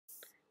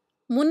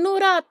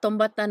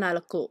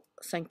394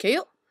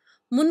 ಸಂಖ್ಯೆಯು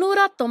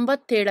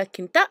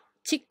 397ಕ್ಕಿಂತ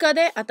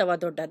ಚಿಕ್ಕದೇ ಅಥವಾ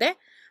ದೊಡ್ಡದೇ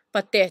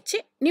ಪತ್ತೆ ಹಚ್ಚಿ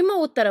ನಿಮ್ಮ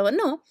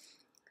ಉತ್ತರವನ್ನು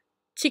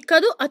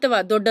ಚಿಕ್ಕದು ಅಥವಾ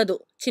ದೊಡ್ಡದು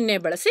ಚಿಹ್ನೆ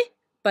ಬಳಸಿ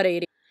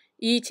ಬರೆಯಿರಿ.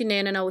 ಈ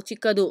ಚಿಹ್ನೆಯನ್ನು ನಾವು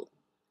ಚಿಕ್ಕದು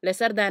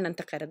ಲೆಸರ್ ದ್ಯಾನ್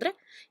ಅಂತ ಕರೆದ್ರೆ,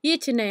 ಈ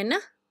ಚಿಹ್ನೆಯನ್ನು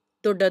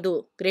ದೊಡ್ಡದು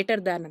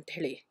ಗ್ರೇಟರ್ ದ್ಯಾನ್ ಅಂತ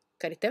ಹೇಳಿ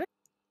ಕರಿತೇವೆ.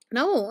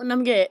 ನಾವು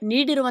ನಮಗೆ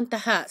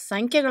ನೀಡಿರುವಂತಹ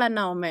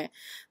ಸಂಖ್ಯೆಗಳನ್ನು ಒಮ್ಮೆ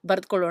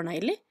ಬರೆದುಕೊಳ್ಳೋಣ.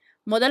 ಇಲ್ಲಿ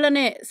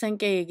ಮೊದಲನೇ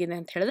ಸಂಖ್ಯೆ ಹೇಗಿದೆ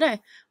ಅಂತ ಹೇಳಿದ್ರೆ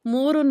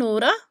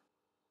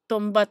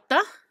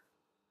 394.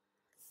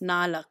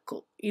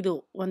 ಇದು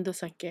ಒಂದು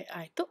ಸಂಖ್ಯೆ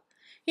ಆಯಿತು.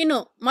 ಇನ್ನು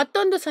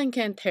ಮತ್ತೊಂದು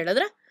ಸಂಖ್ಯೆ ಅಂತ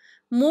ಹೇಳಿದ್ರೆ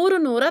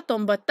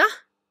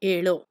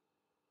 397.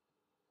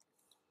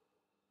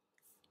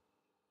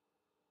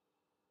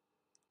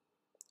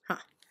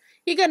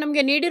 ಈಗ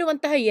ನಮಗೆ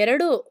ನೀಡಿರುವಂತಹ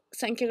ಎರಡು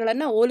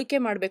ಸಂಖ್ಯೆಗಳನ್ನು ಹೋಲಿಕೆ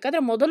ಮಾಡಬೇಕಾದ್ರೆ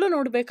ಮೊದಲು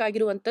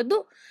ನೋಡಬೇಕಾಗಿರುವಂಥದ್ದು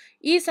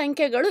ಈ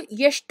ಸಂಖ್ಯೆಗಳು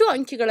ಎಷ್ಟು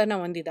ಅಂಕಿಗಳನ್ನು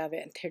ಹೊಂದಿದ್ದಾವೆ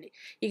ಅಂತ ಹೇಳಿ.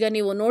 ಈಗ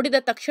ನೀವು ನೋಡಿದ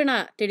ತಕ್ಷಣ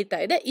ತಿಳಿತಾ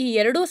ಇದೆ, ಈ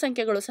ಎರಡೂ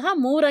ಸಂಖ್ಯೆಗಳು ಸಹ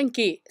 3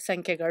 ಅಂಕಿ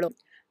ಸಂಖ್ಯೆಗಳು.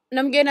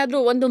 ನಮಗೇನಾದರೂ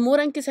ಒಂದು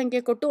 3 ಅಂಕಿ ಸಂಖ್ಯೆ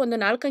ಕೊಟ್ಟು ಒಂದು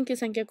 4 ಅಂಕಿ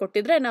ಸಂಖ್ಯೆ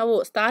ಕೊಟ್ಟಿದ್ರೆ ನಾವು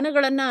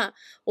ಸ್ಥಾನಗಳನ್ನು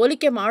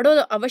ಹೋಲಿಕೆ ಮಾಡೋ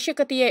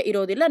ಅವಶ್ಯಕತೆಯೇ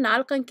ಇರೋದಿಲ್ಲ.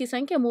 4 ಅಂಕಿ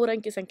ಸಂಖ್ಯೆ 3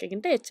 ಅಂಕಿ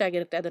ಸಂಖ್ಯೆಗಿಂತ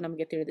ಹೆಚ್ಚಾಗಿರುತ್ತೆ, ಅದು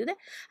ನಮಗೆ ತಿಳಿದಿದೆ.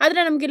 ಆದರೆ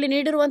ನಮಗೆ ಇಲ್ಲಿ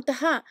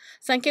ನೀಡಿರುವಂತಹ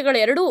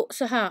ಸಂಖ್ಯೆಗಳೆರಡೂ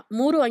ಸಹ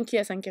 3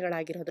 ಅಂಕಿಯ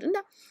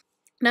ಸಂಖ್ಯೆಗಳಾಗಿರೋದ್ರಿಂದ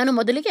ನಾನು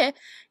ಮೊದಲಿಗೆ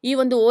ಈ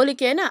ಒಂದು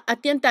ಹೋಲಿಕೆಯನ್ನು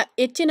ಅತ್ಯಂತ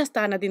ಹೆಚ್ಚಿನ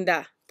ಸ್ಥಾನದಿಂದ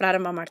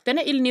ಪ್ರಾರಂಭ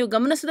ಮಾಡ್ತೇನೆ. ಇಲ್ಲಿ ನೀವು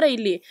ಗಮನಿಸಿದ್ರೆ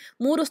ಇಲ್ಲಿ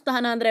 3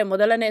 ಸ್ಥಾನ ಅಂದರೆ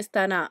ಮೊದಲನೇ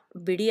ಸ್ಥಾನ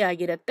ಬಿಡಿ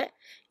ಆಗಿರುತ್ತೆ,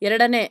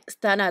 ಎರಡನೇ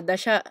ಸ್ಥಾನ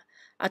ದಶ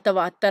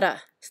ಅಥವಾ 10ರ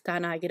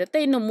ಸ್ಥಾನ ಆಗಿರುತ್ತೆ,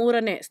 ಇನ್ನು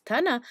 3ನೇ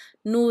ಸ್ಥಾನ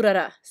 100ರ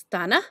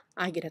ಸ್ಥಾನ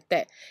ಆಗಿರುತ್ತೆ.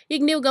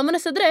 ಈಗ ನೀವು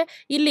ಗಮನಿಸಿದ್ರೆ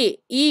ಇಲ್ಲಿ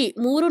ಈ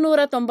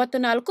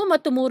 394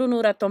 ಮತ್ತು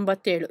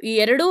 397 ಈ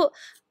ಎರಡೂ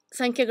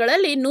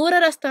ಸಂಖ್ಯೆಗಳಲ್ಲಿ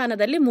 100ರ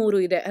ಸ್ಥಾನದಲ್ಲಿ 3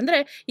 ಇದೆ. ಅಂದರೆ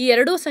ಈ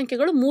ಎರಡೂ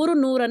ಸಂಖ್ಯೆಗಳು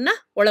 100ನ್ನು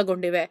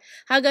ಒಳಗೊಂಡಿವೆ.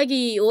 ಹಾಗಾಗಿ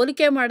ಈ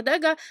ಹೋಲಿಕೆ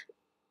ಮಾಡಿದಾಗ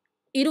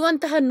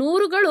ಇರುವಂತಹ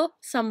 100ಗಳು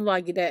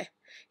ಸಮವಾಗಿದೆ.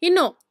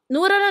 ಇನ್ನು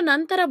 100ರ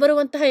ನಂತರ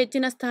ಬರುವಂತಹ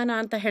ಹೆಚ್ಚಿನ ಸ್ಥಾನ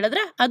ಅಂತ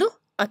ಹೇಳಿದ್ರೆ ಅದು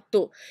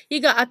 10.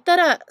 ಈಗ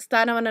 10ರ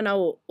ಸ್ಥಾನವನ್ನು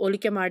ನಾವು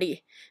ಹೋಲಿಕೆ ಮಾಡಿ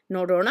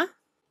ನೋಡೋಣ.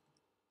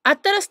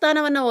 10ರ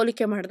ಸ್ಥಾನವನ್ನು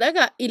ಹೋಲಿಕೆ ಮಾಡಿದಾಗ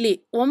ಇಲ್ಲಿ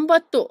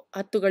 9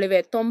 10ಗಳಿವೆ,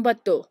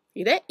 90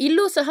 ಇದೆ.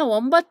 ಇಲ್ಲೂ ಸಹ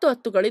 9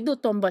 10ಗಳಿದ್ದು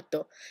 90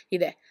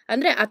 ಇದೆ.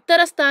 ಅಂದರೆ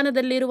 10ರ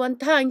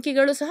ಸ್ಥಾನದಲ್ಲಿರುವಂತಹ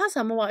ಅಂಕಿಗಳು ಸಹ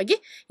ಸಮವಾಗಿ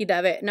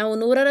ಇದ್ದಾವೆ. ನಾವು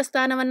 100ರ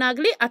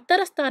ಸ್ಥಾನವನ್ನಾಗಲಿ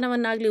 10ರ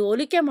ಸ್ಥಾನವನ್ನಾಗಲಿ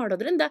ಹೋಲಿಕೆ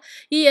ಮಾಡೋದ್ರಿಂದ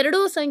ಈ ಎರಡೂ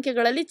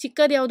ಸಂಖ್ಯೆಗಳಲ್ಲಿ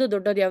ಚಿಕ್ಕದು ಯಾವುದು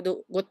ದೊಡ್ಡದು ಯಾವುದು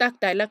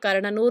ಗೊತ್ತಾಗ್ತಾ ಇಲ್ಲ.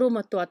 ಕಾರಣ 100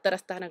 ಮತ್ತು 10ರ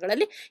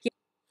ಸ್ಥಾನಗಳಲ್ಲಿ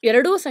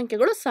ಎರಡೂ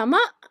ಸಂಖ್ಯೆಗಳು ಸಮ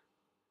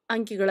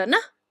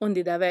ಅಂಕಿಗಳನ್ನು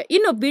ಹೊಂದಿದ್ದಾವೆ.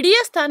 ಇನ್ನು ಬಿಡಿಯ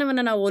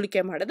ಸ್ಥಾನವನ್ನು ನಾವು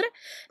ಹೋಲಿಕೆ ಮಾಡಿದ್ರೆ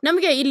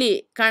ನಮಗೆ ಇಲ್ಲಿ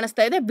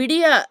ಕಾಣಿಸ್ತಾ ಇದೆ,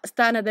 ಬಿಡಿಯ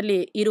ಸ್ಥಾನದಲ್ಲಿ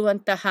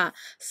ಇರುವಂತಹ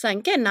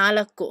ಸಂಖ್ಯೆ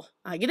 4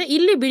 ಆಗಿದೆ.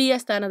 ಇಲ್ಲಿ ಬಿಡಿಯ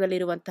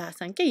ಸ್ಥಾನದಲ್ಲಿರುವಂತಹ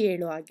ಸಂಖ್ಯೆ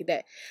 7 ಆಗಿದೆ.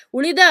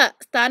 ಉಳಿದ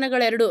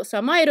ಸ್ಥಾನಗಳೆರಡು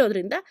ಸಮ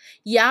ಇರೋದ್ರಿಂದ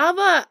ಯಾವ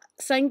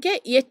ಸಂಖ್ಯೆ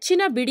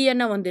ಹೆಚ್ಚಿನ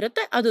ಬಿಡಿಯನ್ನು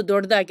ಹೊಂದಿರುತ್ತೆ ಅದು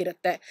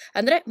ದೊಡ್ಡದಾಗಿರುತ್ತೆ.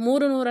 ಅಂದರೆ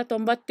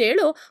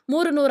 397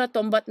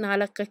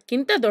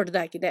 394ಕ್ಕಿಂತ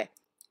ದೊಡ್ಡದಾಗಿದೆ.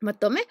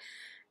 ಮತ್ತೊಮ್ಮೆ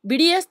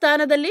ಬಿಡಿಯ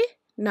ಸ್ಥಾನದಲ್ಲಿ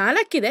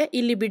 4 ಇದೆ,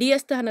 ಇಲ್ಲಿ ಬಿಡಿಯ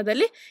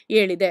ಸ್ಥಾನದಲ್ಲಿ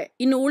 7 ಇದೆ.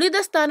 ಇನ್ನು ಉಳಿದ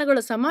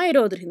ಸ್ಥಾನಗಳು ಸಮ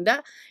ಇರೋದ್ರಿಂದ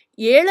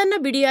 7ನ್ನು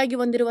ಬಿಡಿಯಾಗಿ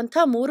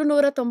ಹೊಂದಿರುವಂತಹ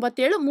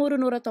 397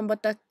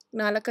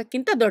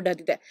 394ಕ್ಕಿಂತ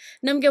ದೊಡ್ಡದಿದೆ.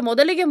 ನಮಗೆ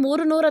ಮೊದಲಿಗೆ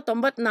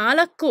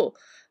 394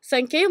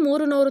 ಸಂಖ್ಯೆಯು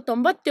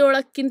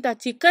 397ಕ್ಕಿಂತ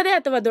ಚಿಕ್ಕದೇ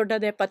ಅಥವಾ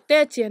ದೊಡ್ಡದೇ ಪತ್ತೆ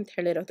ಹಚ್ಚಿ ಅಂತ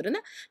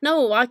ಹೇಳಿರೋದ್ರಿಂದ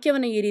ನಾವು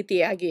ವಾಕ್ಯವನ್ನು ಈ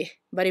ರೀತಿಯಾಗಿ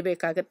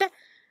ಬರಿಬೇಕಾಗತ್ತೆ.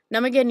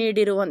 ನಮಗೆ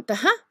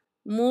ನೀಡಿರುವಂತಹ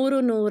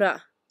 394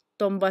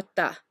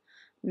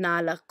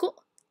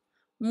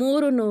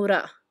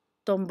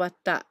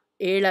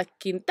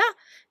 397ಕ್ಕಿಂತ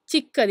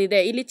ಚಿಕ್ಕದಿದೆ.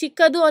 ಇಲ್ಲಿ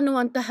ಚಿಕ್ಕದು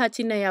ಅನ್ನುವಂತಹ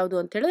ಚಿಹ್ನೆ ಯಾವುದು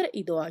ಅಂತ ಹೇಳಿದ್ರೆ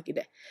ಇದು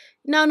ಆಗಿದೆ.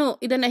 ನಾನು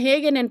ಇದನ್ನು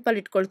ಹೇಗೆ ನೆನಪಲ್ಲಿ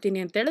ಇಟ್ಕೊಳ್ತೀನಿ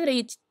ಅಂತ ಹೇಳಿದ್ರೆ,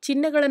 ಈ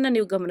ಚಿಹ್ನೆಗಳನ್ನು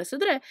ನೀವು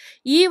ಗಮನಿಸಿದ್ರೆ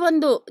ಈ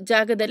ಒಂದು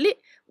ಜಾಗದಲ್ಲಿ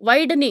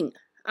ವೈಡನಿಂಗ್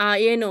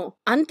ಏನು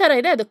ಅಂತರ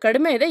ಇದೆ ಅದು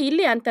ಕಡಿಮೆ ಇದೆ,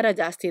 ಇಲ್ಲಿ ಅಂತರ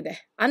ಜಾಸ್ತಿ ಇದೆ.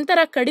 ಅಂತರ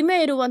ಕಡಿಮೆ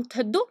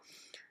ಇರುವಂಥದ್ದು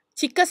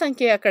ಚಿಕ್ಕ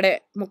ಸಂಖ್ಯೆಯ ಕಡೆ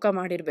ಮುಖ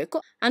ಮಾಡಿರಬೇಕು,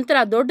 ಅಂತರ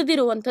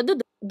ದೊಡ್ಡದಿರುವಂಥದ್ದು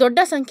ದೊಡ್ಡ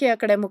ಸಂಖ್ಯೆಯ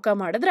ಕಡೆ ಮುಖ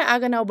ಮಾಡಿದ್ರೆ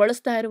ಆಗ ನಾವು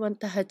ಬಳಸ್ತಾ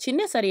ಇರುವಂತಹ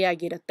ಚಿಹ್ನೆ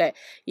ಸರಿಯಾಗಿರುತ್ತೆ.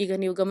 ಈಗ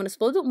ನೀವು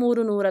ಗಮನಿಸ್ಬೋದು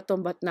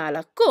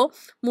 394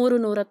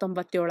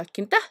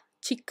 397ಕ್ಕಿಂತ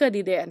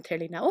ಚಿಕ್ಕದಿದೆ ಅಂತ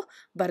ಹೇಳಿ ನಾವು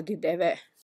ಬರೆದಿದ್ದೇವೆ.